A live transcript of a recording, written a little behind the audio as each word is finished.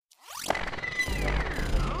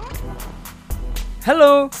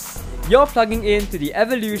Hello! You're plugging in to the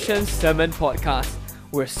Evolution Sermon Podcast.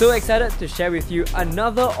 We're so excited to share with you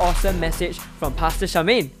another awesome message from Pastor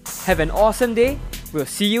Charmaine. Have an awesome day. We'll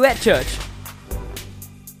see you at church.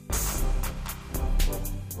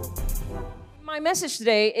 My message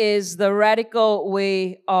today is the radical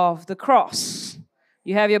way of the cross.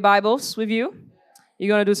 You have your Bibles with you? You're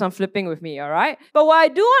going to do some flipping with me, all right? But what I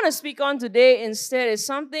do want to speak on today instead is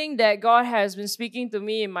something that God has been speaking to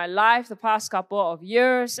me in my life the past couple of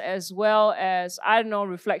years, as well as,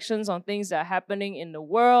 reflections on things that are happening in the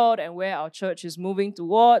world and where our church is moving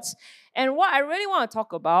towards. And what I really want to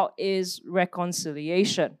talk about is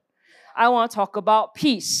reconciliation. I want to talk about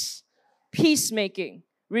peace, peacemaking,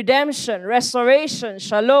 redemption, restoration,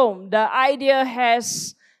 shalom. The idea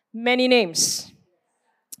has many names.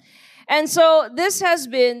 And so this has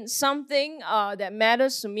been something that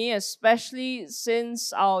matters to me, especially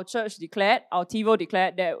since our church declared, our TiVo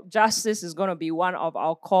declared that justice is going to be one of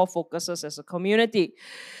our core focuses as a community.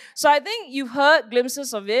 So I think you've heard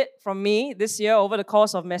glimpses of it from me this year over the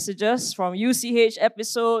course of messages, from UCH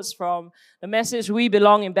episodes, from the message We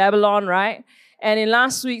Belong in Babylon, right? And in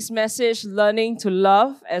last week's message, Learning to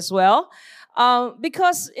Love as well.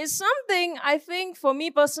 Because it's something, I think, for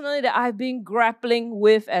me personally, that I've been grappling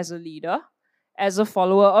with as a leader, as a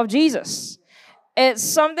follower of Jesus. It's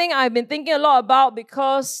something I've been thinking a lot about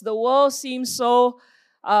because the world seems so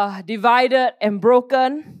divided and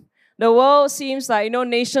broken. The world seems like,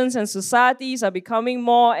 nations and societies are becoming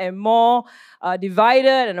more and more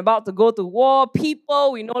divided and about to go to war.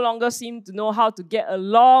 People, we no longer seem to know how to get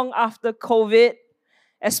along after COVID,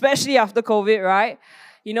 especially after COVID, right?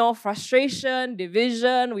 Frustration,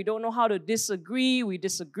 division, we don't know how to disagree, we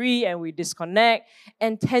disagree and we disconnect,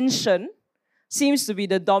 and tension seems to be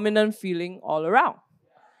the dominant feeling all around.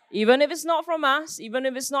 Even if it's not from us, even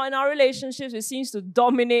if it's not in our relationships, it seems to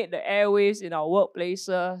dominate the airwaves in our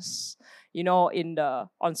workplaces,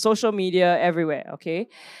 on social media, everywhere, okay?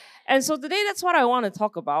 And so today, that's what I want to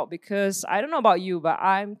talk about because I don't know about you, but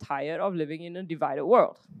I'm tired of living in a divided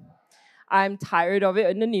world. I'm tired of it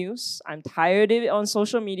in the news. I'm tired of it on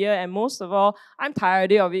social media. And most of all, I'm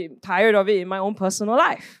tired of it in my own personal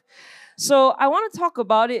life. So I want to talk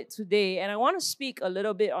about it today. And I want to speak a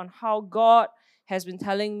little bit on how God has been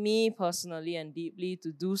telling me personally and deeply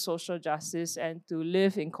to do social justice and to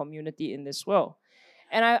live in community in this world.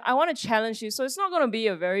 And I want to challenge you. So it's not going to be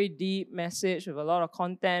a very deep message with a lot of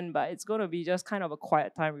content, but it's going to be just kind of a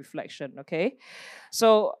quiet time reflection, okay?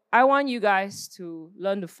 So I want you guys to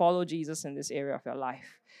learn to follow Jesus in this area of your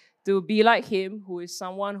life. To be like him, who is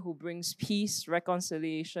someone who brings peace,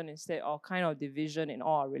 reconciliation, instead of kind of division in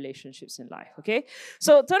all our relationships in life, okay?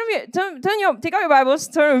 So take out your Bibles,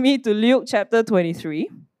 turn with me to Luke chapter 23,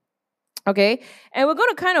 okay? And we're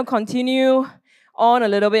going to kind of continue on a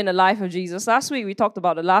little bit in the life of Jesus. Last week, we talked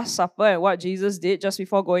about the Last Supper and what Jesus did just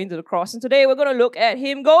before going to the cross. And today, we're going to look at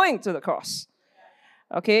him going to the cross.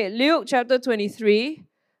 Okay, Luke chapter 23,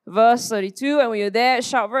 verse 32. And when you're there,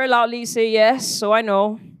 shout very loudly, say yes, so I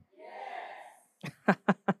know. Yes.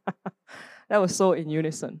 That was so in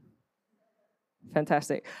unison.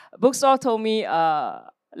 Fantastic. Bookstore told me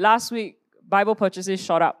last week, Bible purchases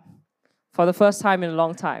shot up for the first time in a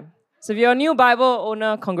long time. So if you're a new Bible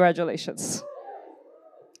owner, congratulations.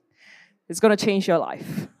 It's going to change your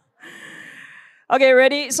life. Okay,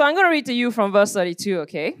 ready? So I'm going to read to you from verse 32,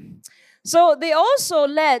 okay? So they also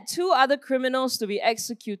led two other criminals to be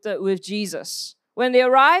executed with Jesus. When they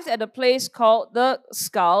arrived at a place called the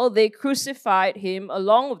Skull, they crucified him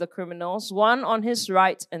along with the criminals, one on his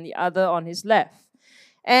right and the other on his left.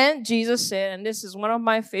 And Jesus said, and this is one of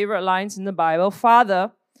my favorite lines in the Bible,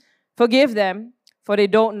 "Father, forgive them, for they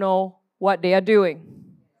don't know what they are doing."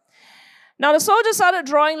 Now the soldiers started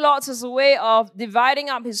drawing lots as a way of dividing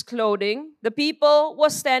up his clothing. The people were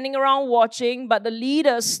standing around watching, but the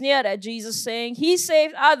leaders sneered at Jesus, saying, "He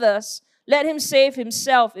saved others. Let him save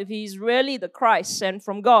himself if he is really the Christ sent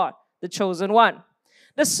from God, the chosen one."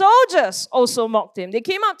 The soldiers also mocked him. They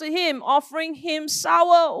came up to him, offering him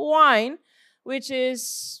sour wine, which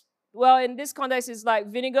is, well, in this context, it's like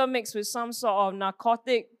vinegar mixed with some sort of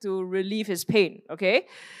narcotic to relieve his pain, okay?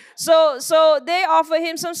 So they offered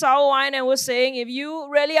him some sour wine and were saying, "If you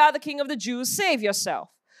really are the king of the Jews, save yourself."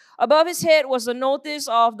 Above his head was a notice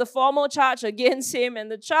of the formal charge against him,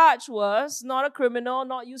 and the charge was not a criminal,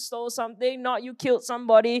 not you stole something, not you killed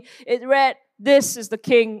somebody. It read, "This is the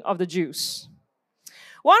king of the Jews."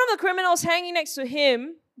 One of the criminals hanging next to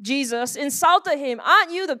him, Jesus, insulted him,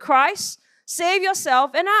 "Aren't you the Christ? Save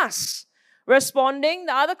yourself and us." Responding,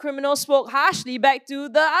 the other criminal spoke harshly back to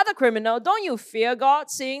the other criminal, "Don't you fear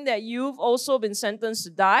God, seeing that you've also been sentenced to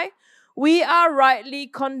die? We are rightly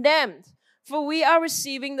condemned. for we are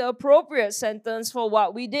receiving the appropriate sentence for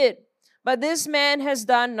what we did. But this man has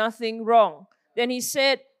done nothing wrong." Then he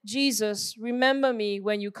said, "Jesus, remember me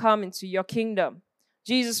when you come into your kingdom."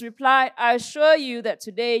 Jesus replied, "I assure you that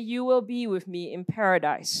today you will be with me in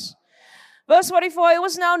paradise." Verse 44, "It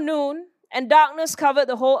was now noon, and darkness covered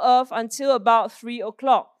the whole earth until about 3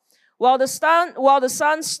 o'clock, while the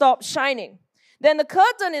sun stopped shining. Then the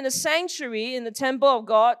curtain in the sanctuary in the temple of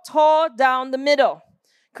God tore down the middle.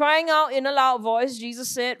 Crying out in a loud voice, Jesus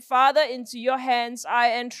said, 'Father, into your hands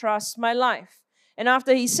I entrust my life.' And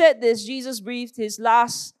after he said this, Jesus breathed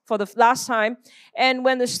for the last time. And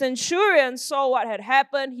when the centurion saw what had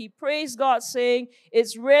happened, he praised God, saying,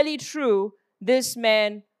 'It's really true, this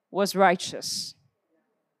man was righteous.'"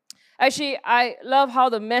 Actually, I love how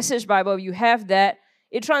the Message Bible, you have that,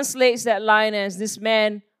 it translates that line as, "This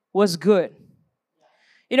man was good."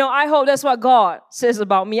 You know, I hope that's what God says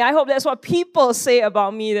about me. I hope that's what people say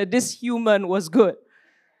about me, that this human was good.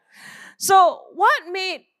 So, what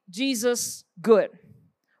made Jesus good?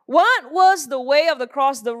 What was the way of the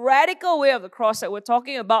cross, the radical way of the cross that we're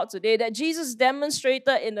talking about today, that Jesus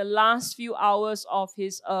demonstrated in the last few hours of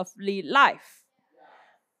his earthly life?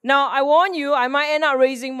 Now, I warn you, I might end up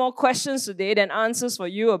raising more questions today than answers for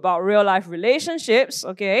you about real-life relationships,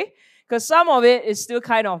 okay? Because some of it is still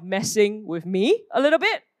kind of messing with me a little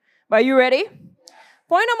bit. But are you ready?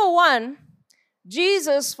 Point number 1,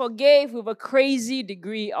 Jesus forgave with a crazy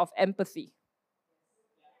degree of empathy.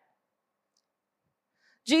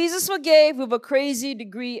 Jesus forgave with a crazy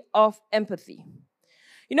degree of empathy.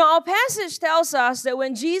 You know, our passage tells us that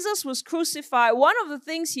when Jesus was crucified, one of the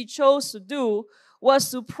things he chose to do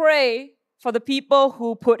was to pray for the people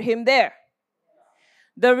who put him there.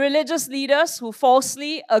 The religious leaders who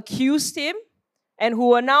falsely accused him and who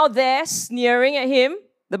were now there sneering at him,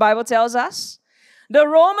 the Bible tells us. The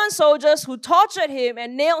Roman soldiers who tortured him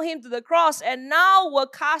and nailed him to the cross and now were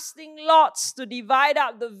casting lots to divide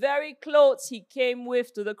up the very clothes he came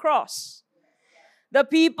with to the cross. The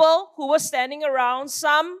people who were standing around,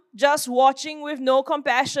 some just watching with no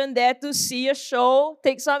compassion, there to see a show,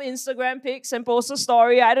 take some Instagram pics and post a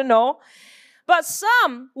story, I don't know. But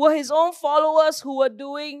some were his own followers who were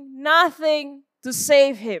doing nothing to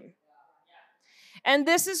save him. And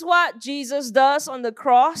this is what Jesus does on the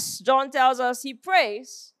cross. John tells us he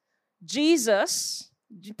prays. Jesus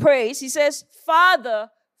prays. He says, "Father,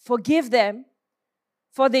 forgive them,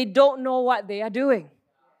 for they don't know what they are doing."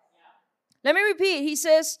 Let me repeat. He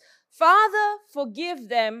says, "Father, forgive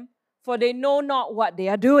them, for they know not what they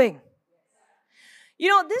are doing." You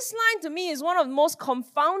know, this line to me is one of the most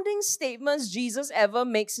confounding statements Jesus ever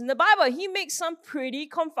makes in the Bible. He makes some pretty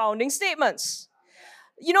confounding statements.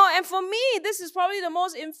 You know, and for me, this is probably the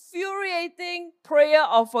most infuriating prayer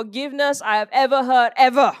of forgiveness I have ever heard,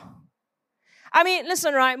 ever. I mean,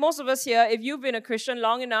 listen, right? Most of us here, if you've been a Christian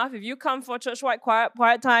long enough, if you come for church white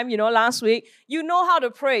quiet time, last week, you know how to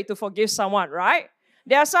pray to forgive someone, right?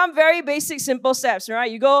 There are some very basic, simple steps, right?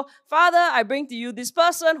 You go, "Father, I bring to you this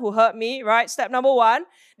person who hurt me," right? Step number 1.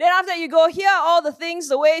 Then after you go, "Here are all the things,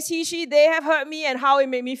 the ways he, she, they have hurt me and how it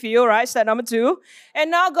made me feel," right? Step number 2. And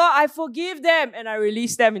now, God, I forgive them and I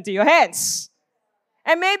release them into your hands.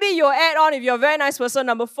 And maybe you'll add on, if you're a very nice person,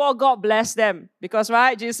 number 4, God bless them. Because,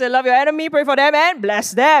 right, Jesus said, "Love your enemy, pray for them, and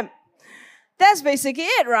bless them." That's basically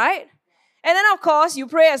it, right? And then, of course, you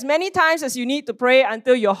pray as many times as you need to pray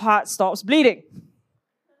until your heart stops bleeding.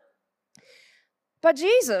 But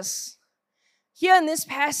Jesus, here in this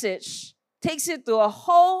passage, takes it to a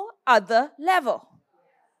whole other level.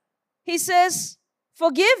 He says,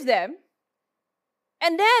 "Forgive them."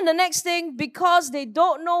 And then the next thing, "because they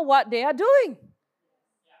don't know what they are doing."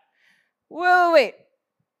 Wait.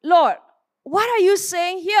 Lord, what are you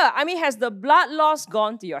saying here? I mean, has the blood loss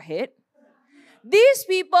gone to your head? These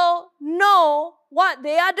people know what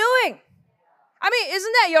they are doing. I mean,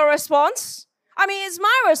 isn't that your response? I mean, it's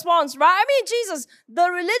my response, right? I mean, Jesus, the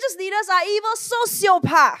religious leaders are evil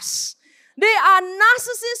sociopaths. They are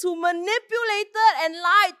narcissists who manipulated and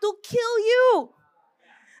lied to kill you.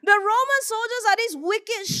 The Roman soldiers are these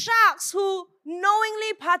wicked sharks who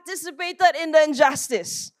knowingly participated in the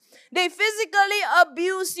injustice. They physically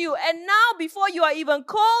abused you. And now, before you are even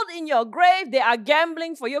cold in your grave, they are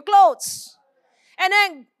gambling for your clothes. And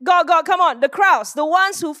then, God, come on, the crowds, the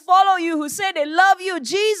ones who follow you, who say they love you,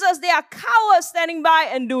 Jesus, they are cowards standing by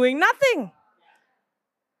and doing nothing.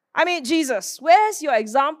 I mean, Jesus, where's your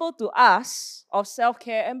example to us of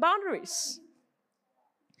self-care and boundaries?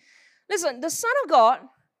 Listen, the Son of God,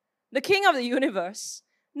 the King of the universe,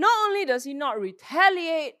 not only does he not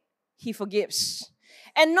retaliate, he forgives.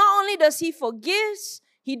 And not only does he forgive,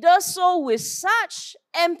 he does so with such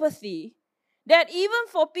empathy that even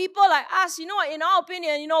for people like us, in our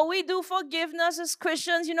opinion, we do forgiveness as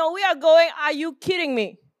Christians, we are going, are you kidding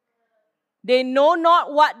me? They know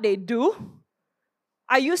not what they do.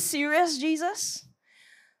 Are you serious, Jesus?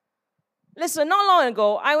 Listen, not long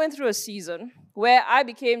ago, I went through a season where I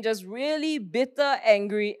became just really bitter,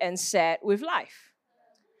 angry, and sad with life.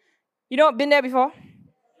 Been there before?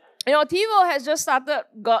 TiVo has just started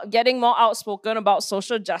getting more outspoken about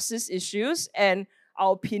social justice issues and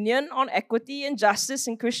our opinion on equity and justice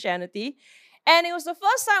in Christianity. And it was the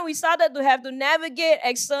first time we started to have to navigate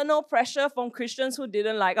external pressure from Christians who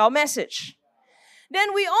didn't like our message.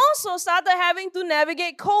 Then we also started having to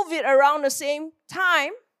navigate COVID around the same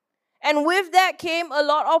time. And with that came a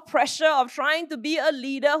lot of pressure of trying to be a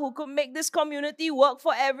leader who could make this community work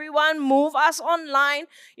for everyone, move us online.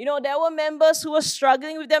 There were members who were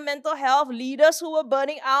struggling with their mental health, leaders who were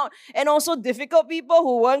burning out, and also difficult people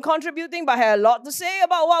who weren't contributing but had a lot to say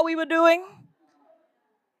about what we were doing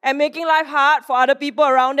and making life hard for other people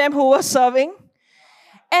around them who were serving.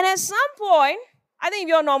 And at some point, I think if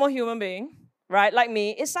you're a normal human being, right, like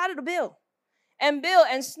me, it started to build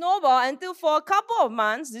and snowball until for a couple of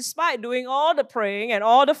months, despite doing all the praying and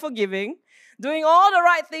all the forgiving, doing all the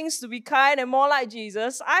right things to be kind and more like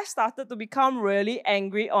Jesus, I started to become really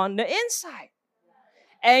angry on the inside.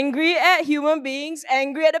 Angry at human beings,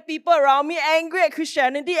 angry at the people around me, angry at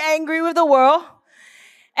Christianity, angry with the world.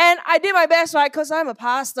 And I did my best, right? Because I'm a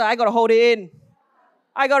pastor, I got to hold it in.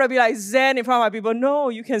 I got to be like Zen in front of my people. No,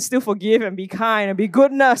 you can still forgive and be kind and be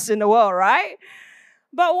goodness in the world, right?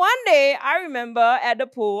 But one day, I remember at the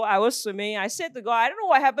pool, I was swimming. I said to God, I don't know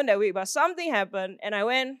what happened that week, but something happened. And I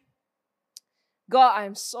went, God,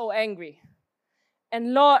 I'm so angry.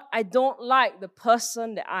 And Lord, I don't like the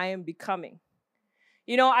person that I am becoming.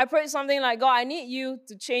 I prayed something like, God, I need you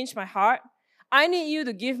to change my heart. I need you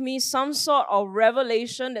to give me some sort of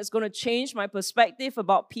revelation that's going to change my perspective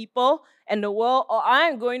about people and the world, or I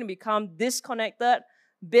am going to become disconnected,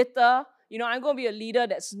 bitter. I'm going to be a leader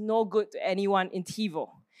that's no good to anyone in TiVo.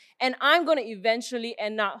 And I'm going to eventually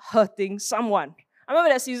end up hurting someone. I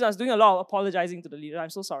remember that season I was doing a lot of apologizing to the leader. I'm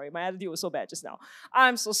so sorry. My attitude was so bad just now.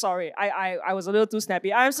 I'm so sorry. I was a little too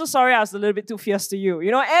snappy. I'm so sorry I was a little bit too fierce to you.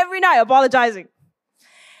 Every night apologizing.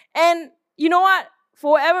 And you know what?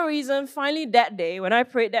 For whatever reason, finally that day, when I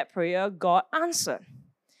prayed that prayer, God answered.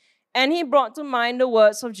 And He brought to mind the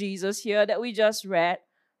words of Jesus here that we just read.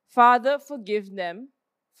 Father, forgive them,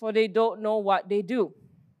 for they don't know what they do.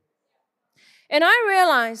 And I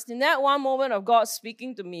realized in that one moment of God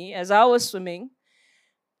speaking to me as I was swimming,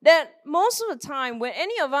 that most of the time when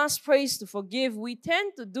any of us prays to forgive, we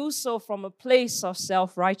tend to do so from a place of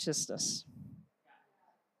self-righteousness.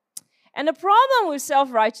 And the problem with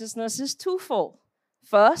self-righteousness is twofold.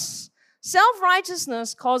 First,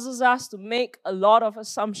 self-righteousness causes us to make a lot of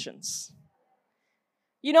assumptions.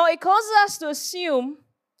 It causes us to assume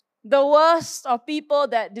the worst of people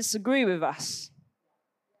that disagree with us.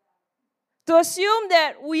 To assume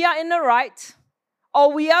that we are in the right,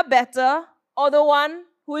 or we are better, or the one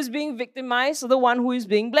who is being victimized, or the one who is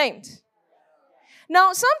being blamed.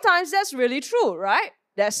 Now, sometimes that's really true, right?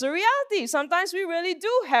 That's the reality. Sometimes we really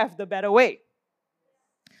do have the better way.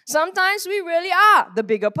 Sometimes we really are the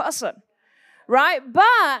bigger person, right?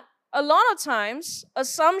 But a lot of times,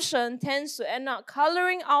 assumption tends to end up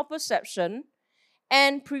coloring our perception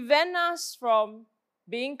and prevent us from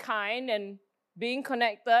being kind and being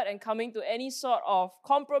connected and coming to any sort of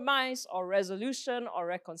compromise or resolution or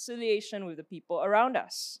reconciliation with the people around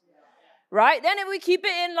us. Right? Then if we keep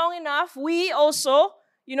it in long enough, we also,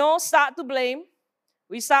 start to blame.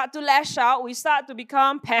 We start to lash out. We start to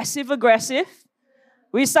become passive-aggressive.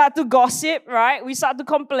 We start to gossip, right? We start to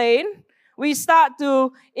complain. We start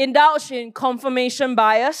to indulge in confirmation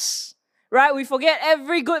bias. Right? We forget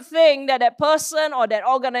every good thing that person or that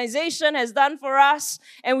organization has done for us,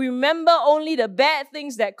 and we remember only the bad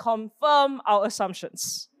things that confirm our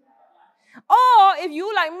assumptions. Or if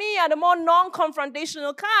you, like me, are the more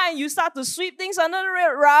non-confrontational kind, you start to sweep things under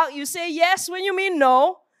the rug. You say yes when you mean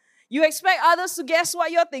no. You expect others to guess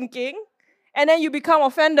what you're thinking, and then you become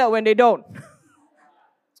offended when they don't.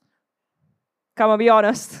 Come on, be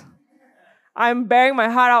honest. I'm bearing my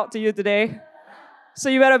heart out to you today. So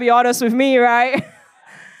you better be honest with me, right?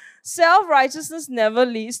 Self-righteousness never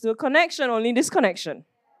leads to a connection, only disconnection.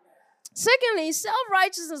 Secondly,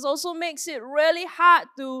 self-righteousness also makes it really hard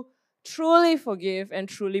to truly forgive and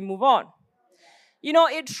truly move on.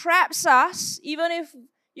 It traps us, even if,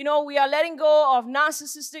 we are letting go of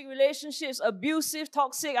narcissistic relationships, abusive,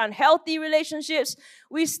 toxic, unhealthy relationships,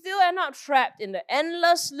 we still end up trapped in the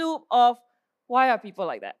endless loop of, why are people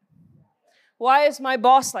like that? Why is my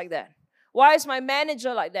boss like that? Why is my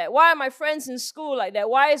manager like that? Why are my friends in school like that?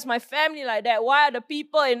 Why is my family like that? Why are the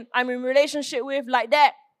people I'm in relationship with like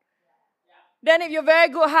that? Then if you're very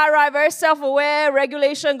good, hard right, very self-aware,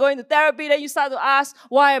 regulation, going to therapy, then you start to ask,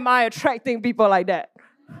 why am I attracting people like that?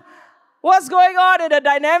 What's going on in the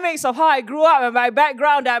dynamics of how I grew up and my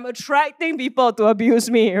background that I'm attracting people to abuse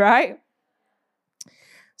me, right?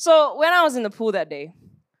 So when I was in the pool that day,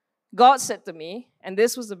 God said to me, and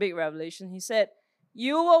this was a big revelation, He said,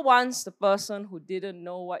 you were once the person who didn't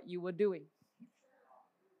know what you were doing.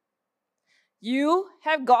 You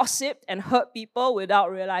have gossiped and hurt people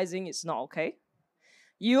without realizing it's not okay.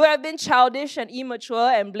 You have been childish and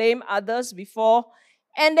immature and blamed others before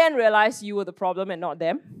and then realized you were the problem and not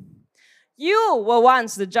them. You were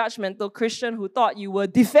once the judgmental Christian who thought you were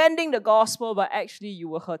defending the gospel, but actually you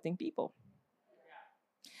were hurting people.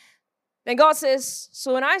 Then God says,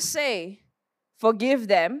 so when I say, forgive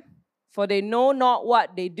them, for they know not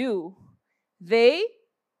what they do, they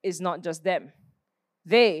is not just them.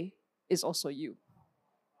 They is also you.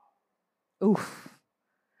 Oof.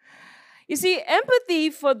 You see, empathy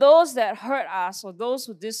for those that hurt us or those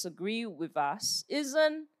who disagree with us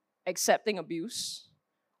isn't accepting abuse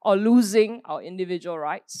or losing our individual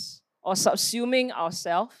rights or subsuming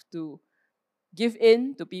ourselves to give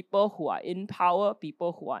in to people who are in power,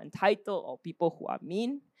 people who are entitled, or people who are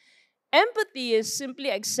mean. Empathy is simply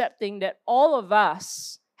accepting that all of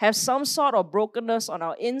us have some sort of brokenness on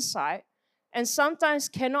our inside and sometimes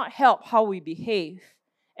cannot help how we behave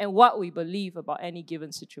and what we believe about any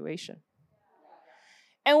given situation.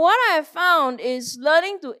 And what I have found is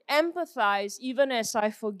learning to empathize even as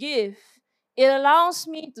I forgive, it allows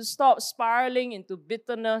me to stop spiraling into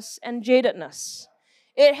bitterness and jadedness.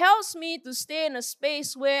 It helps me to stay in a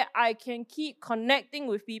space where I can keep connecting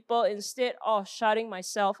with people instead of shutting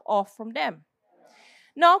myself off from them.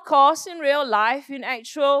 Now, of course, in real life, in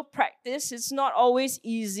actual practice, it's not always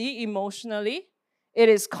easy emotionally. It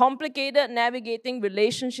is complicated navigating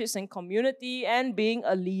relationships and community and being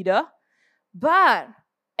a leader. But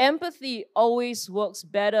empathy always works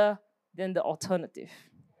better than the alternative.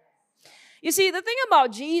 You see, the thing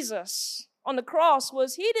about Jesus on the cross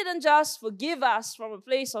was He didn't just forgive us from a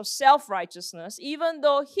place of self-righteousness, even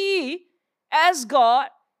though He, as God,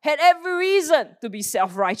 had every reason to be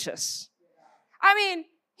self-righteous. I mean,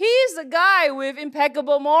 He's the guy with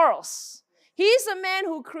impeccable morals. He's the man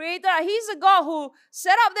who created, He's the God who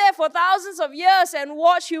sat up there for thousands of years and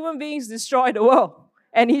watched human beings destroy the world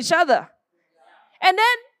and each other. And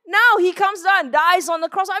then now He comes down and dies on the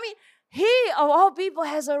cross. I mean, He, of all people,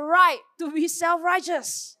 has a right to be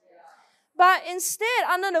self-righteous. But instead,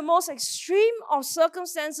 under the most extreme of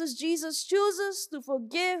circumstances, Jesus chooses to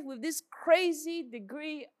forgive with this crazy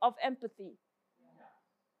degree of empathy.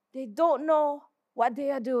 They don't know what they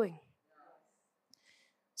are doing.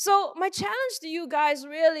 So my challenge to you guys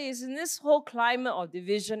really is, in this whole climate of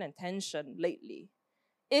division and tension lately,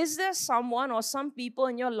 is there someone or some people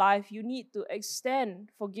in your life you need to extend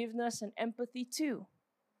forgiveness and empathy to?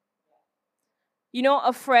 You know,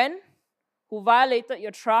 a friend who violated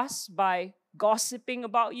your trust by gossiping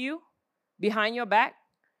about you behind your back,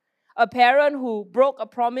 a parent who broke a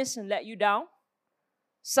promise and let you down,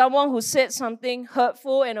 someone who said something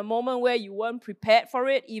hurtful in a moment where you weren't prepared for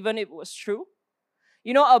it, even if it was true.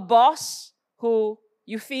 You know, a boss who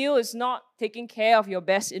you feel is not taking care of your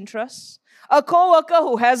best interests, a coworker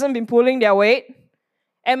who hasn't been pulling their weight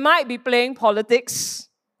and might be playing politics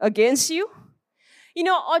against you, you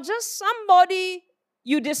know, or just somebody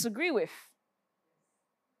you disagree with.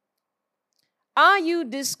 Are you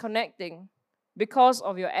disconnecting because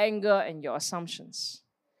of your anger and your assumptions?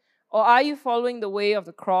 Or are you following the way of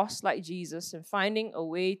the cross like Jesus and finding a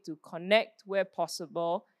way to connect where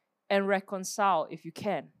possible and reconcile if you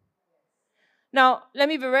can? Now, let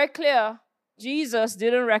me be very clear. Jesus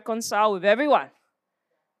didn't reconcile with everyone.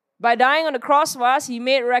 By dying on the cross for us, He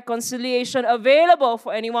made reconciliation available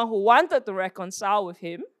for anyone who wanted to reconcile with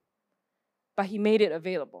Him, but He made it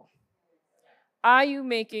available. Are you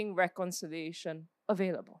making reconciliation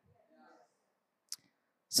available?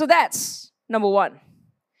 So that's number one.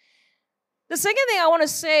 The second thing I want to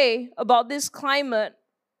say about this climate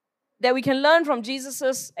that we can learn from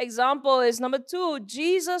Jesus' example is, number two,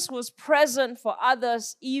 Jesus was present for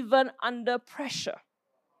others even under pressure.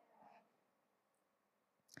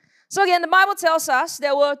 So again, the Bible tells us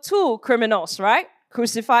there were two criminals, right?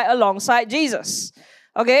 Crucified alongside Jesus.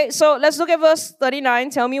 Okay, so let's look at verse 39.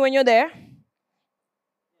 Tell me when you're there.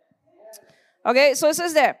 Okay, so it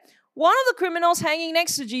says there, one of the criminals hanging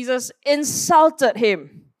next to Jesus insulted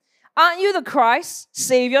Him. Aren't you the Christ?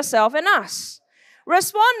 Save yourself and us.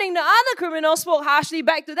 Responding, the other criminal spoke harshly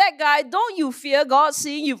back to that guy, "Don't you fear God,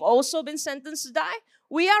 seeing you've also been sentenced to die?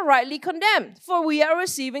 We are rightly condemned, for we are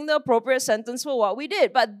receiving the appropriate sentence for what we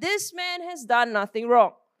did. But this man has done nothing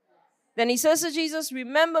wrong." Then he says to Jesus,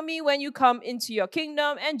 "Remember me when you come into your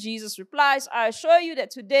kingdom." And Jesus replies, "I assure you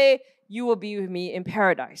that today you will be with me in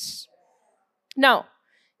paradise." Now,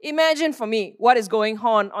 imagine for me what is going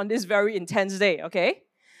on this very intense day, okay?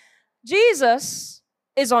 Jesus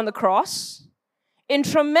is on the cross in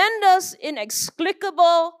tremendous,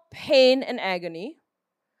 inexplicable pain and agony.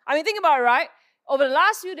 I mean, think about it, right? Over the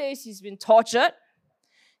last few days, he's been tortured.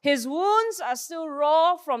 His wounds are still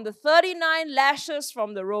raw from the 39 lashes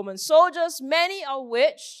from the Roman soldiers, many of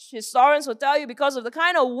which historians will tell you, because of the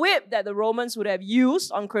kind of whip that the Romans would have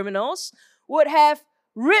used on criminals, would have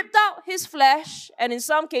ripped out his flesh, and in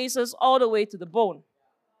some cases, all the way to the bone.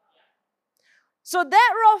 So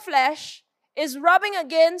that raw flesh is rubbing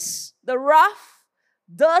against the rough,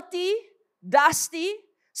 dirty, dusty,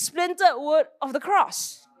 splintered wood of the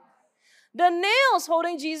cross. The nails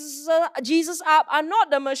holding Jesus up are not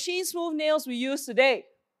the machine-smooth nails we use today.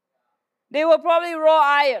 They were probably raw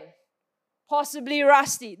iron, possibly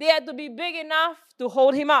rusty. They had to be big enough to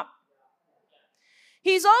hold him up.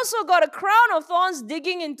 He's also got a crown of thorns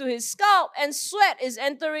digging into his scalp, and sweat is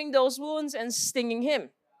entering those wounds and stinging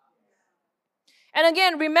him. And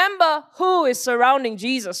again, remember who is surrounding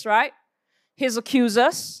Jesus, right? His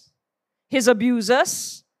accusers, his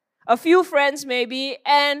abusers, a few friends maybe,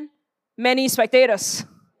 and many spectators.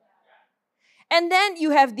 And then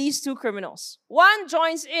you have these two criminals. One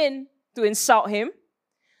joins in to insult him.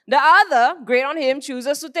 The other, great on him,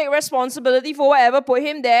 chooses to take responsibility for whatever put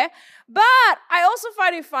him there. But I also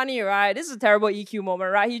find it funny, right? This is a terrible EQ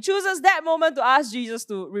moment, right? He chooses that moment to ask Jesus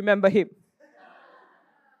to remember him.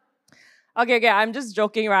 Okay, I'm just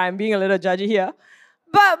joking, right? I'm being a little judgy here.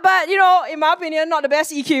 But you know, in my opinion, not the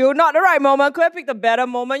best EQ, not the right moment. Could have picked a better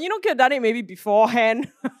moment. You know, could have done it maybe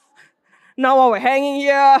beforehand. Now while we're hanging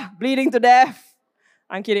here, bleeding to death.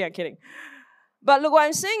 I'm kidding. But look, what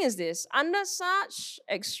I'm saying is this. Under such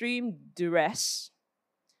extreme duress,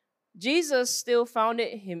 Jesus still found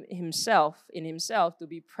it in himself to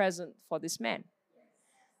be present for this man.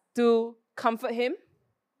 To comfort him,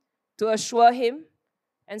 to assure him,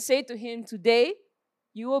 and say to him, "Today,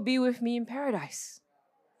 you will be with me in paradise."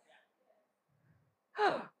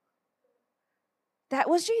 That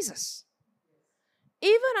was Jesus.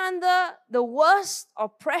 Even under the worst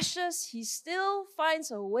of pressures, he still finds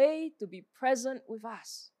a way to be present with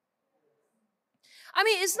us. I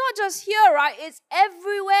mean, it's not just here, right? It's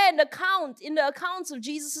everywhere in the accounts of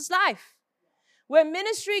Jesus' life. When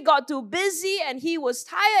ministry got too busy and he was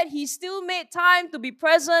tired, he still made time to be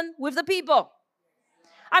present with the people.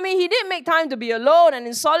 I mean, he didn't make time to be alone and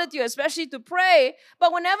in solitude, especially to pray,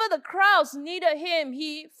 but whenever the crowds needed him,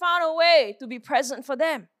 he found a way to be present for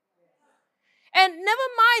them. And never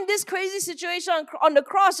mind this crazy situation on the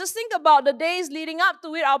cross, just think about the days leading up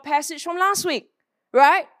to it, our passage from last week,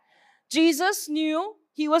 right? Jesus knew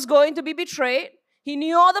he was going to be betrayed. He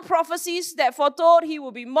knew all the prophecies that foretold he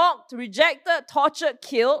would be mocked, rejected, tortured,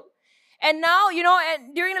 killed. And now, you know,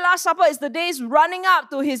 and during the Last Supper, it's the days running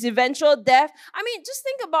up to his eventual death. I mean, just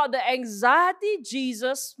think about the anxiety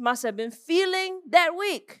Jesus must have been feeling that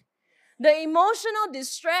week. The emotional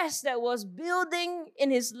distress that was building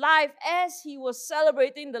in his life as he was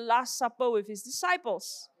celebrating the Last Supper with his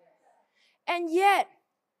disciples. And yet,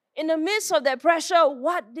 in the midst of that pressure,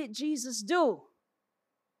 what did Jesus do?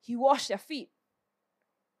 He washed their feet.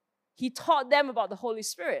 He taught them about the Holy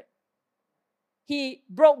Spirit. He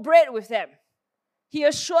broke bread with them. He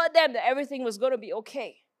assured them that everything was going to be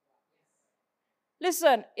okay.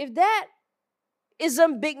 Listen, if that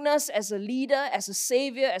isn't bigness as a leader, as a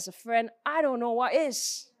savior, as a friend, I don't know what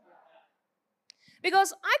is.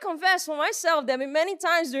 Because I confess for myself that many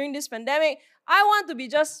times during this pandemic, I want to be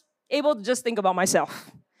just able to just think about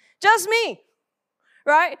myself. Just me,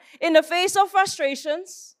 right? In the face of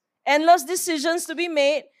frustrations, endless decisions to be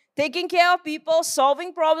made, taking care of people,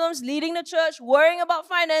 solving problems, leading the church, worrying about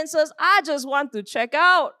finances, I just want to check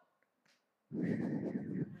out.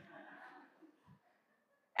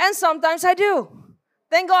 And sometimes I do.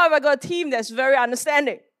 Thank God I got a team that's very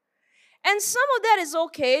understanding. And some of that is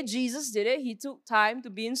okay. Jesus did it. He took time to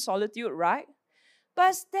be in solitude, right?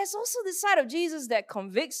 But there's also this side of Jesus that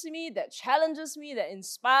convicts me, that challenges me, that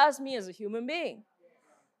inspires me as a human being.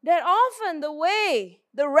 That often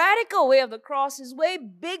the radical way of the cross is way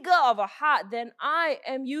bigger of a heart than I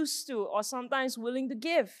am used to or sometimes willing to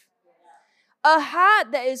give. A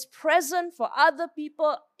heart that is present for other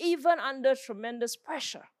people even under tremendous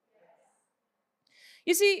pressure.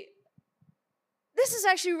 You see, This is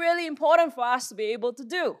actually really important for us to be able to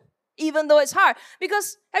do, even though it's hard.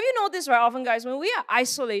 Because have you noticed very often, guys, when we are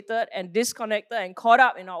isolated and disconnected and caught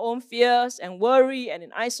up in our own fears and worry and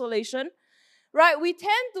in isolation, right, we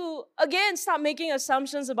tend to, again, start making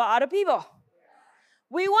assumptions about other people.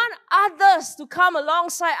 We want others to come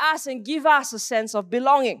alongside us and give us a sense of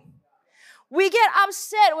belonging. We get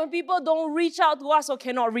upset when people don't reach out to us or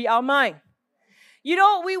cannot read our mind. You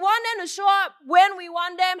know, we want them to show up when we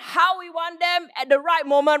want them, how we want them, at the right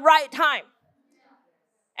moment, right time.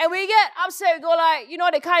 And we get upset, we go like,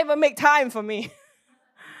 they can't even make time for me.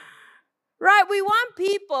 Right? We want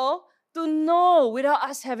people to know without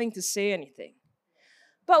us having to say anything.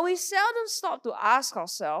 But we seldom stop to ask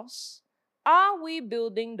ourselves, are we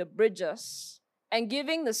building the bridges and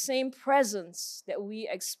giving the same presence that we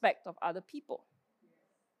expect of other people?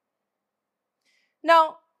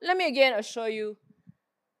 Now, let me again assure you,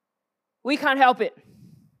 we can't help it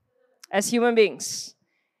as human beings.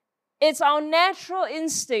 It's our natural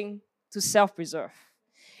instinct to self-preserve.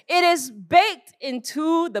 It is baked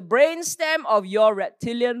into the brainstem of your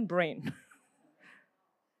reptilian brain.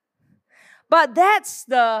 But that's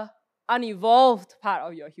the unevolved part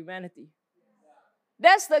of your humanity.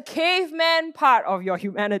 That's the caveman part of your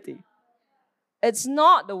humanity. It's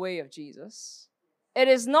not the way of Jesus. It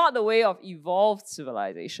is not the way of evolved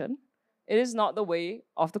civilization. It is not the way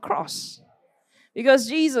of the cross. Because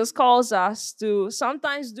Jesus calls us to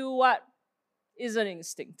sometimes do what is an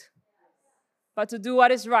instinct, but to do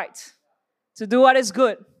what is right, to do what is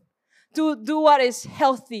good, to do what is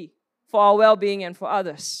healthy for our well-being and for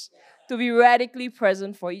others, to be radically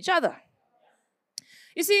present for each other.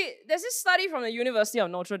 You see, there's this study from the University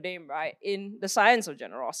of Notre Dame, right, in the science of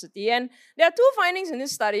generosity. And there are two findings in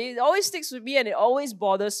this study. It always sticks with me and it always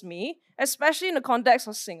bothers me, especially in the context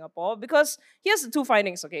of Singapore, because here's the two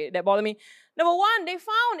findings, okay, that bother me. Number one, they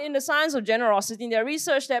found in the science of generosity in their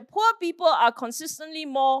research that poor people are consistently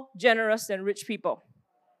more generous than rich people.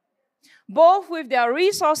 Both with their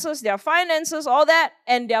resources, their finances, all that,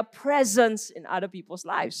 and their presence in other people's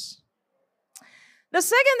lives. The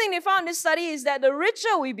second thing they found in this study is that the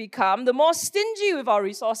richer we become, the more stingy with our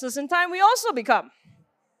resources and time we also become.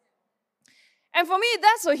 And for me,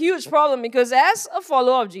 that's a huge problem because as a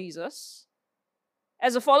follower of Jesus,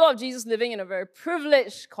 living in a very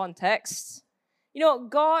privileged context,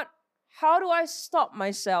 God, how do I stop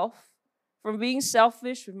myself from being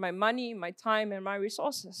selfish with my money, my time, and my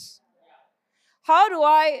resources? How do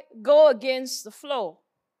I go against the flow?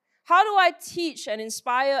 How do I teach and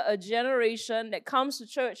inspire a generation that comes to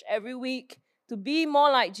church every week to be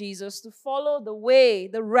more like Jesus, to follow the way,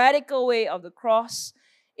 the radical way of the cross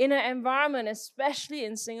in an environment, especially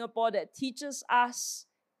in Singapore, that teaches us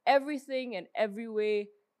everything and every way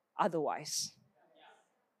otherwise?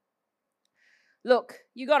 Look,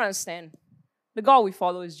 you got to understand, the God we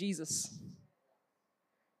follow is Jesus.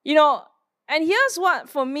 And here's what,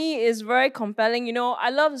 for me, is very compelling. I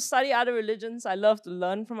love to study other religions. I love to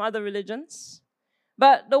learn from other religions.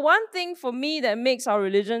 But the one thing for me that makes our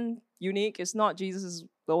religion unique is not Jesus is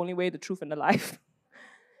the only way, the truth, and the life.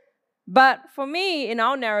 But for me, in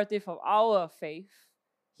our narrative of our faith,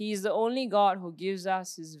 He is the only God who gives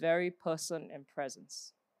us His very person and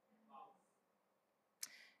presence.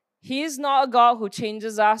 He is not a God who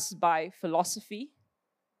changes us by philosophy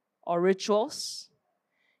or rituals.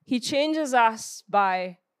 He changes us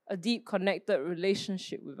by a deep connected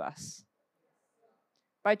relationship with us.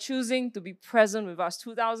 By choosing to be present with us.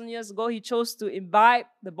 2,000 years ago, He chose to imbibe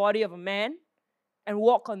the body of a man and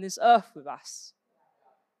walk on this earth with us.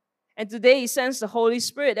 And today He sends the Holy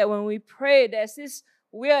Spirit that when we pray, there's this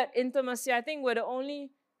weird intimacy. I think we're the only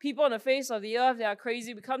people on the face of the earth that are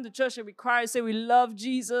crazy. We come to church and we cry and say, we love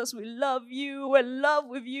Jesus, we love you, we're in love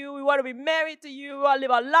with you, we want to be married to you, we want to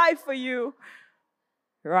live our life for you.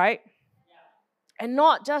 Right? And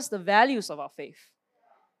not just the values of our faith,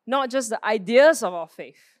 not just the ideas of our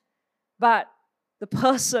faith, but the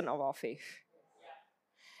person of our faith.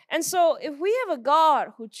 And so, if we have a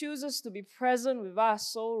God who chooses to be present with us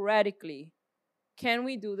so radically, can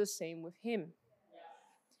we do the same with Him?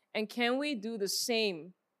 And can we do the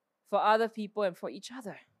same for other people and for each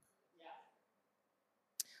other?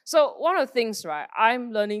 So one of the things, right,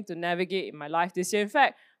 I'm learning to navigate in my life this year. In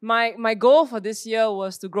fact, my goal for this year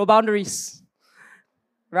was to grow boundaries.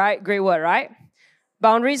 Right? Great word, right?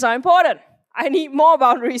 Boundaries are important. I need more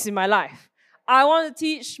boundaries in my life. I want to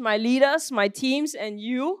teach my leaders, my teams, and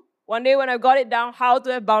you, one day when I've got it down, how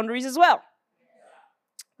to have boundaries as well.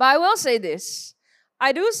 But I will say this.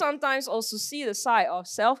 I do sometimes also see the side of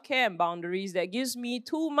self-care and boundaries that gives me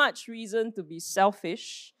too much reason to be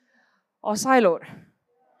selfish or siloed.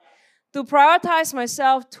 To prioritize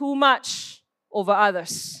myself too much over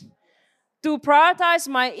others, to prioritize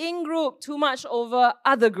my in-group too much over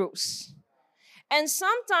other groups. And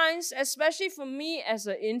sometimes, especially for me as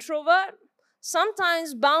an introvert,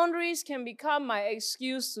 sometimes boundaries can become my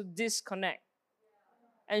excuse to disconnect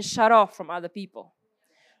and shut off from other people.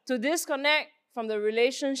 To disconnect from the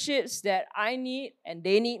relationships that I need and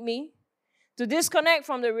they need me. To disconnect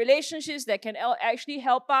from the relationships that can actually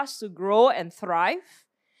help us to grow and thrive.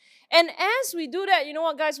 And as we do that, you know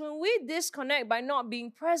what, guys, when we disconnect by not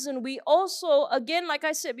being present, we also, again, like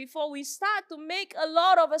I said before, we start to make a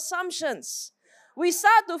lot of assumptions. We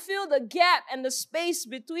start to fill the gap and the space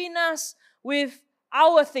between us with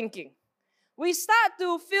our thinking. We start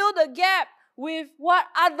to fill the gap with what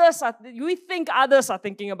we think others are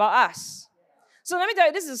thinking about us. So let me tell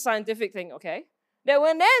you, this is a scientific thing, okay? That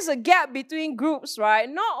when there's a gap between groups, right,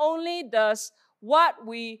 not only does what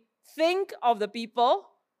we think of the people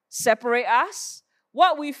separate us,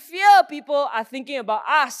 what we fear people are thinking about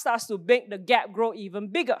us starts to make the gap grow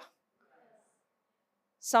even bigger.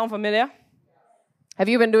 Sound familiar? Have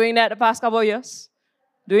you been doing that the past couple of years?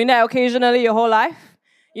 Doing that occasionally your whole life?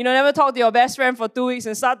 You know, never talk to your best friend for 2 weeks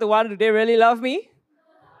and start to wonder, do they really love me?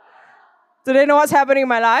 Do they know what's happening in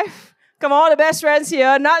my life? Come on, all the best friends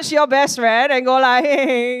here, nudge your best friend and go like,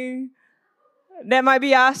 hey. That might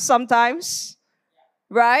be us sometimes,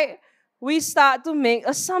 right? We start to make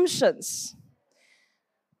assumptions.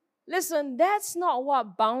 Listen, that's not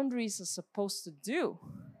what boundaries are supposed to do.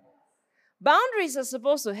 Boundaries are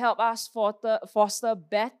supposed to help us foster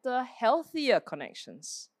better, healthier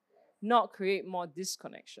connections, not create more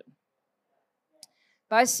disconnection.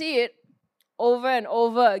 But I see it over and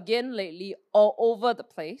over again lately, all over the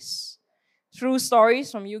place, through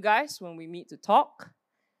stories from you guys when we meet to talk.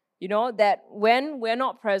 You know, that when we're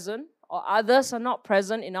not present or others are not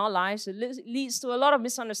present in our lives, it leads to a lot of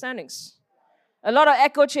misunderstandings. A lot of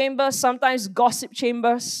echo chambers, sometimes gossip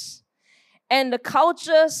chambers. And the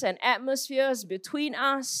cultures and atmospheres between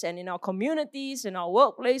us and in our communities, in our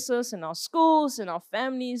workplaces, in our schools, in our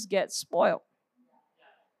families get spoiled.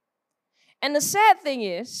 And the sad thing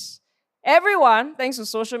is, everyone, thanks to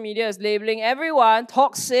social media, is labeling everyone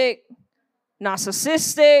toxic,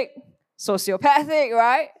 narcissistic, sociopathic,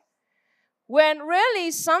 right? When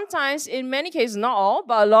really, sometimes, in many cases, not all,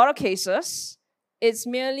 but a lot of cases, it's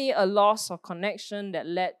merely a loss of connection that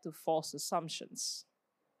led to false assumptions.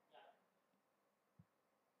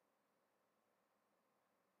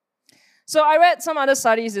 So I read some other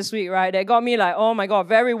studies this week, right, that got me like, oh my God,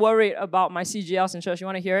 very worried about my CGLs in church. You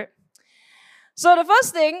want to hear it? So the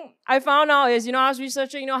first thing I found out is, I was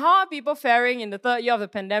researching, how are people faring in the third year of the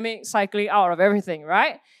pandemic, cycling out of everything,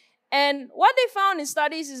 right? And what they found in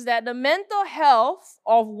studies is that the mental health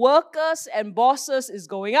of workers and bosses is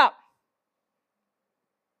going up.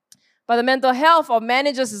 But the mental health of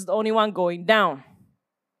managers is the only one going down.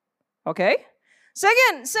 Okay?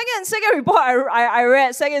 Second report I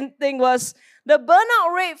read, second thing was the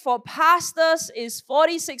burnout rate for pastors is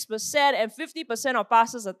 46% and 50% of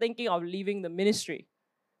pastors are thinking of leaving the ministry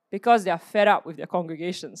because they are fed up with their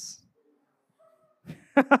congregations.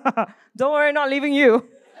 Don't worry, not leaving you.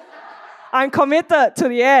 I'm committed to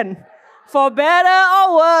the end. For better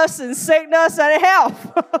or worse, in sickness and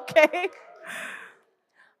health. Okay?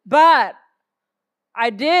 But I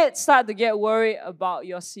did start to get worried about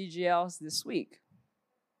your CGLs this week.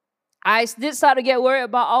 I did start to get worried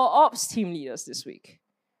about our ops team leaders this week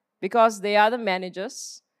because they are the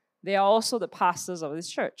managers. They are also the pastors of this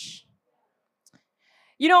church.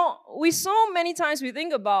 We so many times we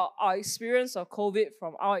think about our experience of COVID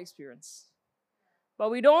from our experience. But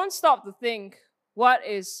we don't stop to think, what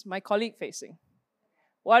is my colleague facing?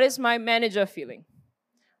 What is my manager feeling?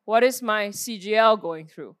 What is my CGL going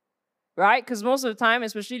through? Right? Because most of the time,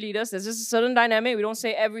 especially leaders, there's just a certain dynamic. We don't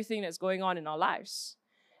say everything that's going on in our lives.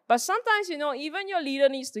 But sometimes, even your leader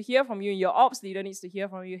needs to hear from you, your ops leader needs to hear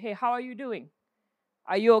from you, hey, how are you doing?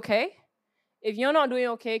 Are you okay? If you're not doing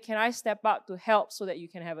okay, can I step up to help so that you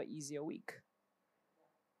can have an easier week?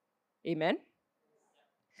 Amen?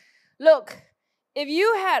 Look, if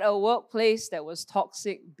you had a workplace that was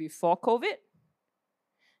toxic before COVID,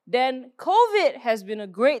 then COVID has been a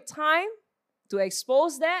great time to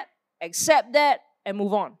expose that, accept that, and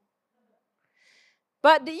move on.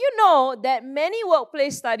 But do you know that many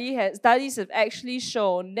workplace studies have actually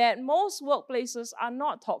shown that most workplaces are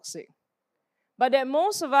not toxic, but that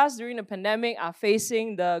most of us during the pandemic are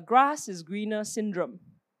facing the grass is greener syndrome,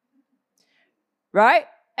 right?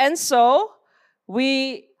 And so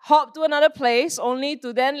we hop to another place only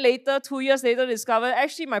to then later, 2 years later, discover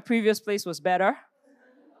actually my previous place was better.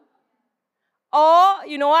 Or,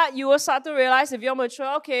 you know what, you will start to realize if you're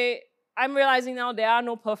mature, okay, I'm realizing now there are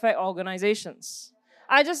no perfect organizations.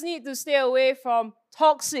 I just need to stay away from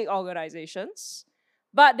toxic organizations.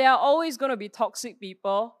 But there are always going to be toxic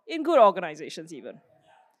people in good organizations even.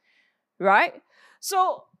 Right?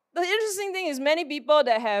 So the interesting thing is many people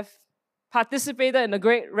that have participated in the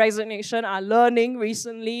Great Resignation are learning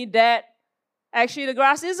recently that actually the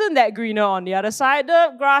grass isn't that greener on the other side.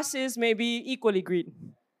 The grass is maybe equally green.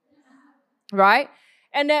 Right?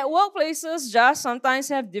 And that workplaces just sometimes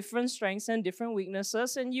have different strengths and different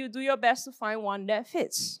weaknesses, and you do your best to find one that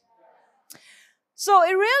fits. So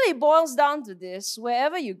it really boils down to this: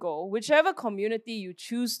 wherever you go, whichever community you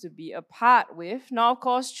choose to be a part with, now of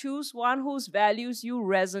course choose one whose values you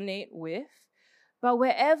resonate with, but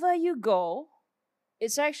wherever you go,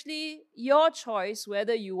 it's actually your choice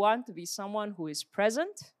whether you want to be someone who is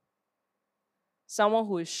present, someone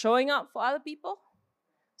who is showing up for other people,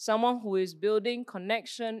 someone who is building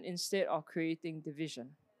connection instead of creating division.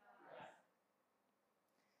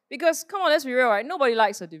 Because, come on, let's be real, right? Nobody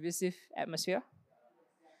likes a divisive atmosphere.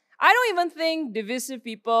 I don't even think divisive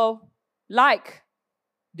people like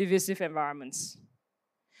divisive environments.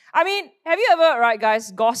 I mean, have you ever, right,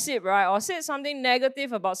 guys, gossip, right, or said something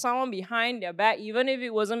negative about someone behind their back, even if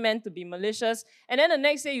it wasn't meant to be malicious, and then the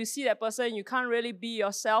next day you see that person and you can't really be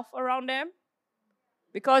yourself around them?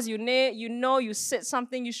 Because you know you said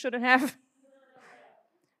something you shouldn't have.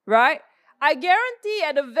 Right? I guarantee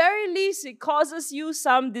at the very least it causes you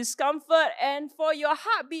some discomfort and for your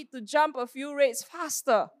heartbeat to jump a few rates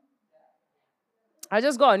faster. I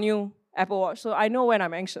just got a new Apple Watch, so I know when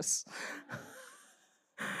I'm anxious.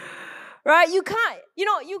 Right? You can't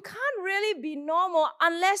really be normal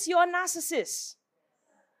unless you're a narcissist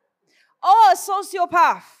or a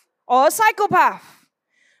sociopath or a psychopath.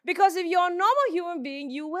 Because if you're a normal human being,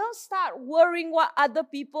 you will start worrying what other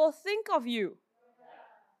people think of you.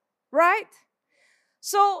 Right?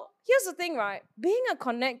 So here's the thing, right? Being a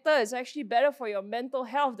connector is actually better for your mental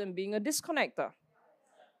health than being a disconnector.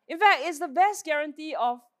 In fact, it's the best guarantee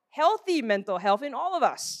of healthy mental health in all of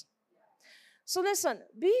us. So listen,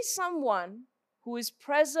 be someone who is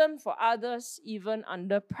present for others even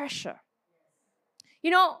under pressure. You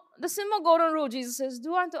know, the simple golden rule, Jesus says,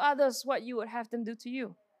 do unto others what you would have them do to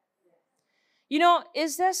you. You know,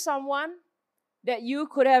 is there someone that you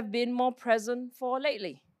could have been more present for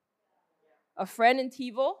lately? A friend in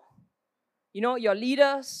TiVo? You know, your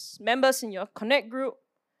leaders, members in your Connect group?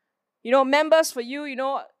 You know, members for you,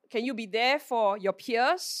 can you be there for your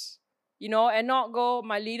peers? And not go,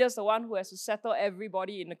 my leader's the one who has to settle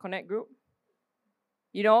everybody in the Connect group?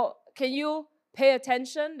 Can you pay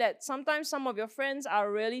attention that sometimes some of your friends are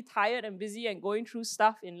really tired and busy and going through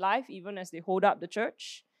stuff in life even as they hold up the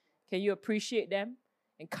church? Can you appreciate them,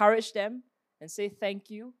 encourage them, and say thank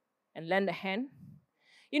you and lend a hand?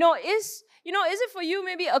 Is it for you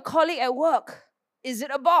maybe a colleague at work? Is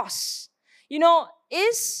it a boss?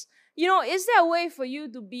 Is there a way for you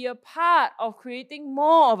to be a part of creating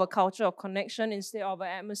more of a culture of connection instead of an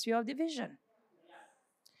atmosphere of division?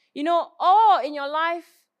 All in your life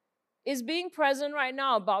is being present right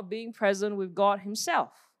now about being present with God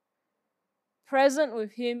Himself. Present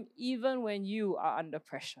with Him even when you are under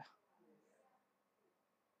pressure.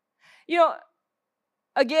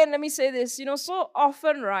 Again, let me say this. So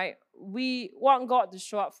often, right, we want God to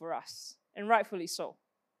show up for us, and rightfully so.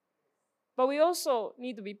 But we also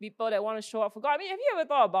need to be people that want to show up for God. I mean, have you ever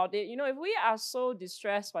thought about it? If we are so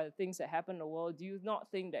distressed by the things that happen in the world, do you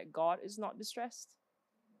not think that God is not distressed?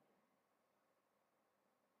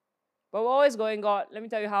 But we're always going, God, let me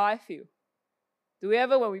tell you how I feel. Do we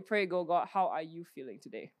ever, when we pray, go, God, how are you feeling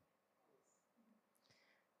today?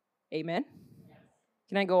 Amen?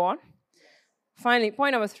 Can I go on? Finally,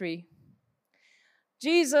 point number 3.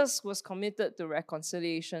 Jesus was committed to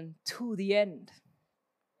reconciliation to the end.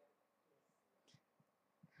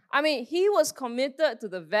 I mean, He was committed to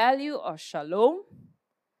the value of shalom,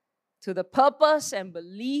 to the purpose and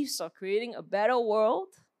beliefs of creating a better world,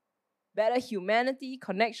 better humanity,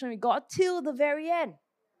 connection with God, till the very end.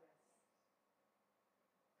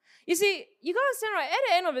 You see, you got to understand, right, at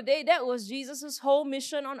the end of the day, that was Jesus' whole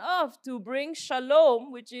mission on earth, to bring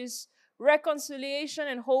shalom, which is reconciliation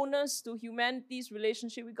and wholeness to humanity's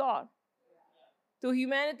relationship with God, to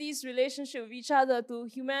humanity's relationship with each other, to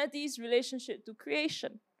humanity's relationship to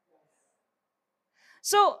creation.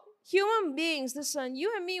 So, human beings, listen,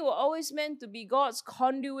 you and me were always meant to be God's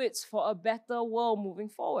conduits for a better world moving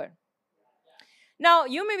forward. Now,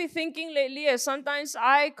 you may be thinking lately, as sometimes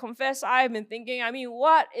I confess I've been thinking,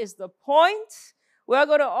 what is the point? We're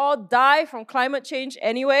going to all die from climate change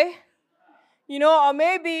anyway. Or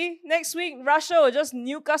maybe next week Russia will just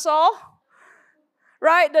nuke us all.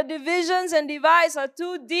 right? The divisions and divides are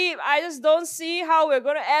too deep. I just don't see how we're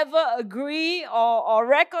going to ever agree or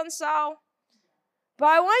reconcile. But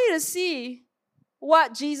I want you to see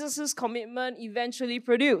what Jesus' commitment eventually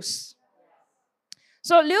produced.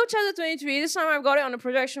 So Luke chapter 23, this time I've got it on the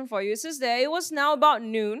projection for you. It says there, it was now about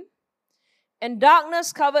noon, and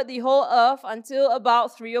darkness covered the whole earth until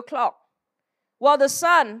about 3 o'clock, while the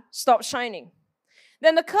sun stopped shining.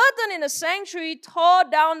 Then the curtain in the sanctuary tore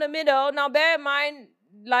down the middle. Now bear in mind,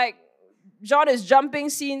 like, John is jumping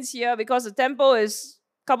scenes here because the temple is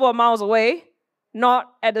a couple of miles away,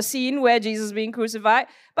 not at the scene where Jesus is being crucified.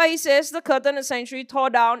 But he says the curtain in the sanctuary tore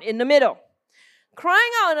down in the middle.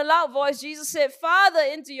 Crying out in a loud voice, Jesus said, "Father,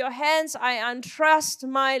 into your hands I entrust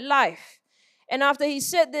my life." And after he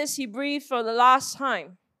said this, he breathed for the last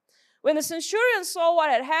time. When the centurion saw what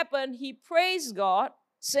had happened, he praised God,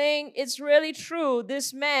 saying, "It's really true,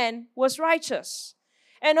 this man was righteous."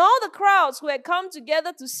 And all the crowds who had come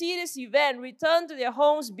together to see this event returned to their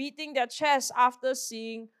homes, beating their chests after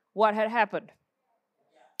seeing what had happened.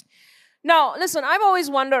 Now, listen, I've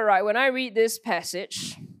always wondered, right, when I read this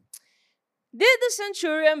passage, did the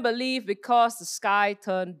centurion believe because the sky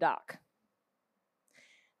turned dark?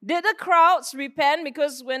 Did the crowds repent?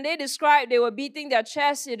 Because when they describe they were beating their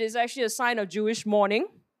chests, it is actually a sign of Jewish mourning.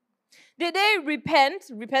 Did they repent,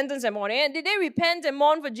 repentance and mourning? And did they repent and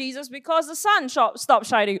mourn for Jesus because the sun stopped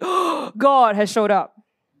shining? God has showed up.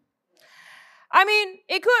 I mean,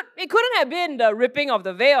 it couldn't have been the ripping of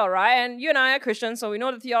the veil, right? And you and I are Christians, so we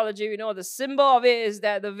know the theology. We know the symbol of it is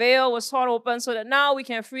that the veil was torn open so that now we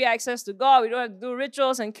can have free access to God. We don't have to do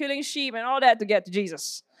rituals and killing sheep and all that to get to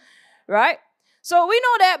Jesus, right? So we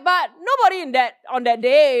know that, but nobody on that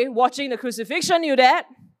day watching the crucifixion knew that.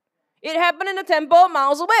 It happened in the temple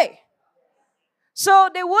miles away. So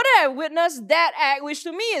they wouldn't have witnessed that act, which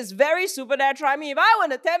to me is very supernatural. I mean, if I were in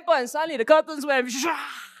the temple and suddenly the curtains went,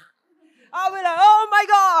 I'll be like, oh my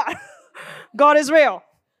God, God is real.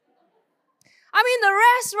 I mean, the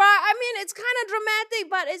rest, right? I mean, it's kind of dramatic,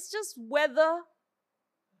 but it's just weather.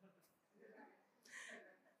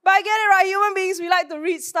 But I get it, right? Human beings, we like to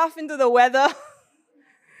read stuff into the weather.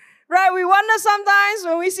 Right? We wonder sometimes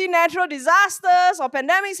when we see natural disasters or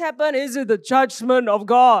pandemics happen, is it the judgment of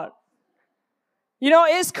God? You know,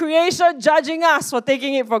 is creation judging us for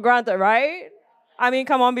taking it for granted, right? I mean,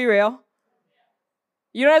 come on, be real.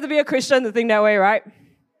 You don't have to be a Christian to think that way, right?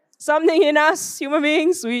 Something in us, human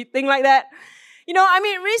beings, we think like that. You know, I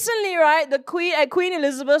mean, recently, right, at Queen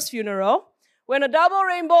Elizabeth's funeral, when a double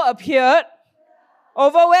rainbow appeared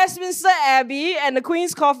over Westminster Abbey and the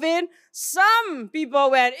Queen's coffin, some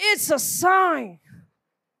people went, it's a sign,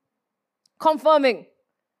 confirming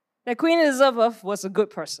that Queen Elizabeth was a good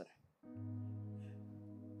person.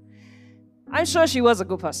 I'm sure she was a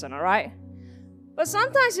good person, all right? But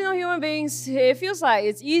sometimes, you know, human beings, it feels like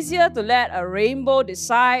it's easier to let a rainbow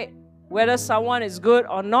decide whether someone is good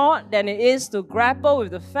or not than it is to grapple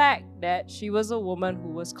with the fact that she was a woman who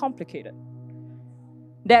was complicated.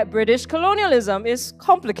 That British colonialism is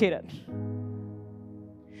complicated.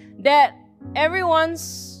 That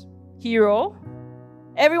everyone's hero,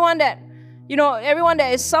 everyone that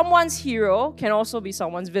is someone's hero can also be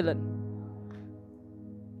someone's villain.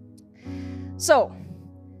 So,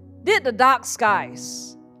 did the dark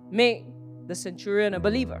skies make the centurion a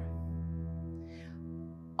believer?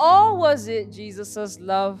 Or was it Jesus'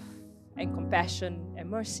 love and compassion and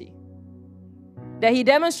mercy that he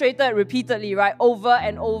demonstrated repeatedly, right, over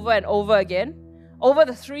and over and over again? Over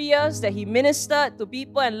the 3 years that he ministered to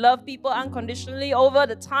people and loved people unconditionally, over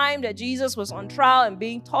the time that Jesus was on trial and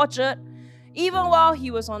being tortured, even while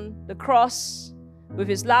he was on the cross with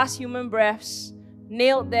his last human breaths,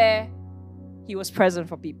 nailed there, he was present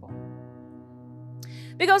for people.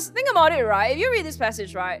 Because think about it, right? If you read this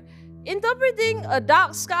passage, right, interpreting a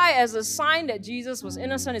dark sky as a sign that Jesus was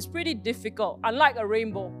innocent is pretty difficult, unlike a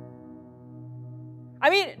rainbow.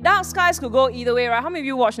 I mean, dark skies could go either way, right? How many of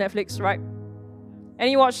you watch Netflix, right? And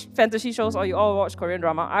you watch fantasy shows, or you all watch Korean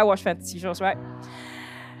drama? I watch fantasy shows, right?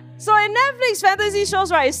 So in Netflix fantasy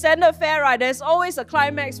shows, right, it's standard fare, right? There's always a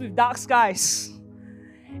climax with dark skies.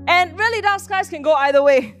 And really, dark skies can go either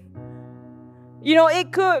way. You know,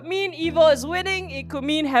 it could mean evil is winning, it could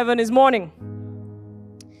mean heaven is mourning.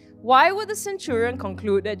 Why would the centurion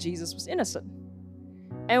conclude that Jesus was innocent?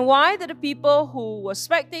 And why did the people who were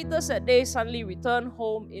spectators that day suddenly return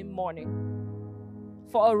home in mourning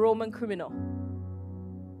for a Roman criminal?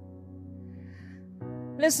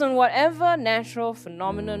 Listen, whatever natural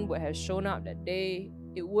phenomenon would have shown up that day,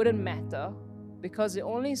 it wouldn't matter because it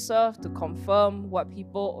only served to confirm what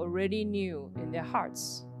people already knew in their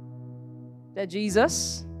hearts. That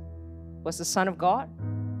Jesus was the Son of God,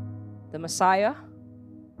 the Messiah,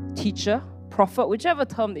 teacher, prophet, whichever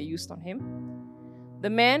term they used on him, the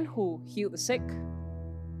man who healed the sick,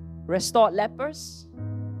 restored lepers,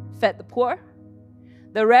 fed the poor,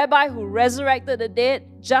 the rabbi who resurrected the dead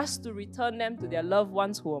just to return them to their loved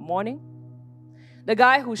ones who were mourning, the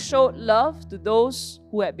guy who showed love to those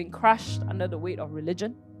who had been crushed under the weight of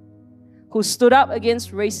religion, who stood up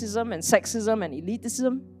against racism and sexism and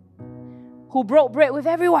elitism, who broke bread with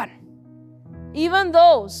everyone, even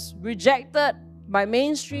those rejected by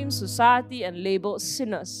mainstream society and labeled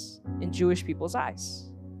sinners in Jewish people's eyes.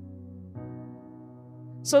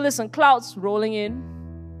 So listen, clouds rolling in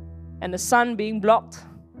and the sun being blocked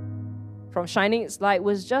from shining its light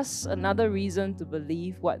was just another reason to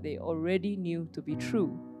believe what they already knew to be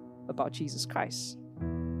true about Jesus Christ.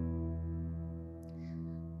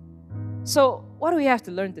 So, what do we have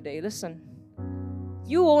to learn today? Listen,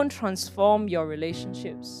 you won't transform your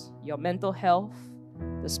relationships, your mental health,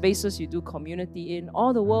 the spaces you do community in,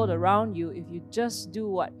 or the world around you if you just do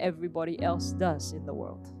what everybody else does in the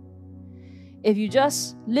world. If you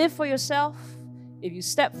just live for yourself, if you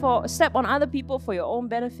step on other people for your own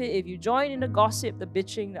benefit, if you join in the gossip, the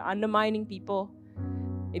bitching, the undermining people,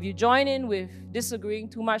 if you join in with disagreeing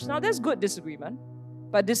too much, now there's good disagreement,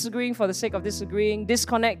 but disagreeing for the sake of disagreeing,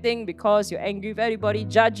 disconnecting because you're angry with everybody,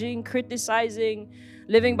 judging, criticizing,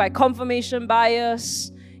 living by confirmation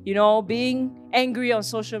bias, being angry on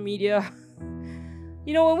social media.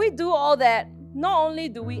 When we do all that, not only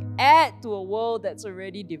do we add to a world that's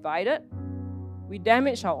already divided, we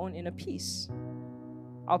damage our own inner peace.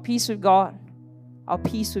 Our peace with God, our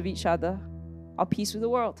peace with each other, our peace with the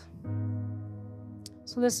world.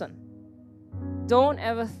 So listen, don't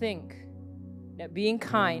ever think that being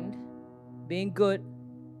kind, being good,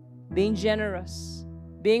 being generous,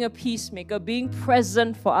 being a peacemaker, being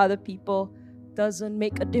present for other people doesn't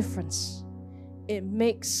make a difference. It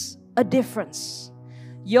makes a difference.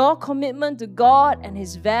 Your commitment to God and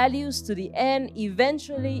His values to the end,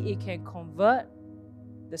 eventually it can convert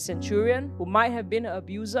the centurion who might have been an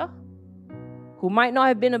abuser, who might not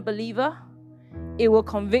have been a believer. It will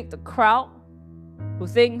convict the crowd who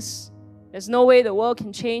thinks there's no way the world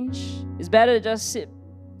can change. It's better to just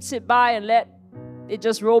sit by and let it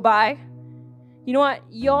just roll by. You know what?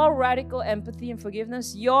 Your radical empathy and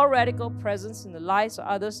forgiveness, your radical presence in the lives of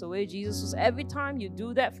others, the way Jesus was, every time you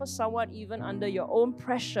do that for someone, even under your own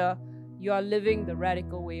pressure, you are living the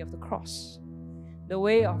radical way of the cross, the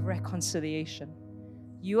way of reconciliation.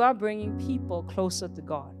 You are bringing people closer to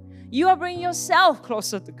God. You are bringing yourself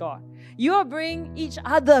closer to God. You are bringing each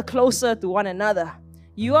other closer to one another.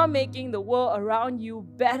 You are making the world around you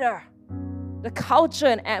better, the culture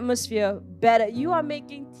and atmosphere better. You are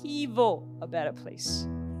making TiVo a better place.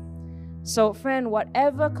 So, friend,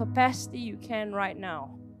 whatever capacity you can right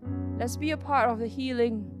now, let's be a part of the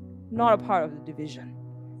healing, not a part of the division,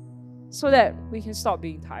 so that we can stop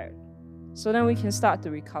being tired, so that we can start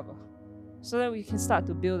to recover, so that we can start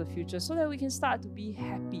to build a future, so that we can start to be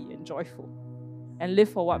happy and joyful and live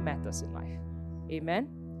for what matters in life. Amen.